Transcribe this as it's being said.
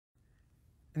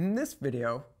In this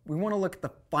video, we want to look at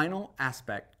the final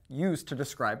aspect used to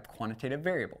describe quantitative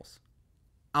variables: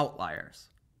 outliers.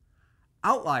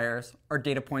 Outliers are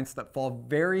data points that fall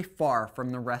very far from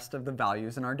the rest of the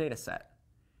values in our data set.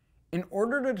 In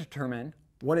order to determine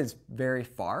what is very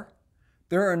far,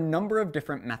 there are a number of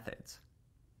different methods.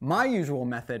 My usual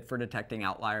method for detecting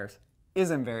outliers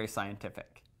isn't very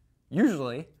scientific.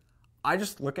 Usually, I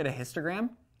just look at a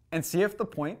histogram and see if the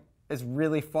point is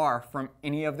really far from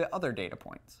any of the other data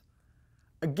points.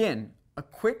 Again, a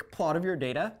quick plot of your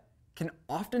data can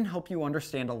often help you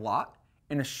understand a lot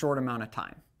in a short amount of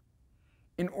time.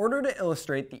 In order to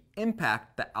illustrate the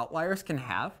impact that outliers can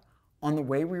have on the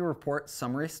way we report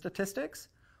summary statistics,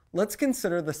 let's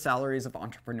consider the salaries of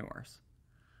entrepreneurs.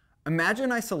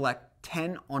 Imagine I select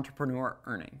 10 entrepreneur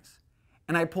earnings,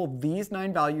 and I pull these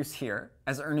 9 values here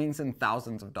as earnings in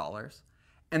thousands of dollars,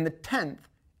 and the 10th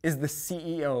is the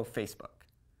CEO of Facebook.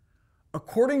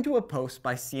 According to a post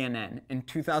by CNN in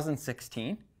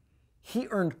 2016, he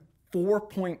earned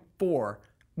 $4.4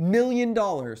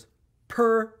 million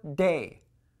per day.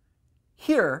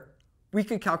 Here, we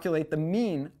could calculate the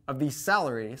mean of these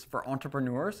salaries for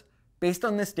entrepreneurs based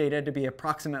on this data to be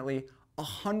approximately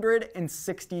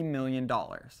 $160 million.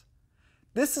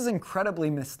 This is incredibly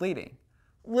misleading.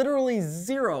 Literally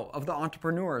 0 of the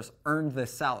entrepreneurs earned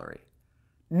this salary.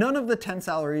 None of the 10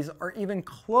 salaries are even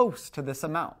close to this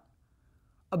amount.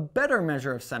 A better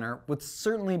measure of center would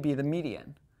certainly be the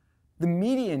median. The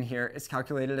median here is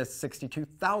calculated as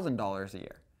 $62,000 a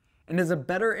year and is a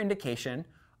better indication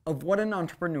of what an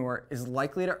entrepreneur is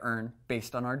likely to earn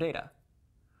based on our data.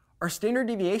 Our standard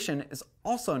deviation is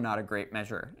also not a great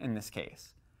measure in this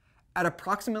case. At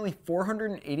approximately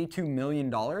 $482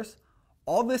 million,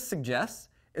 all this suggests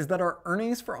is that our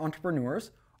earnings for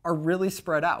entrepreneurs are really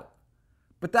spread out.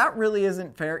 But that really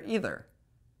isn't fair either.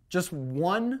 Just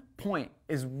one point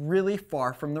is really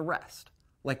far from the rest,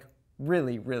 like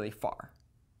really, really far.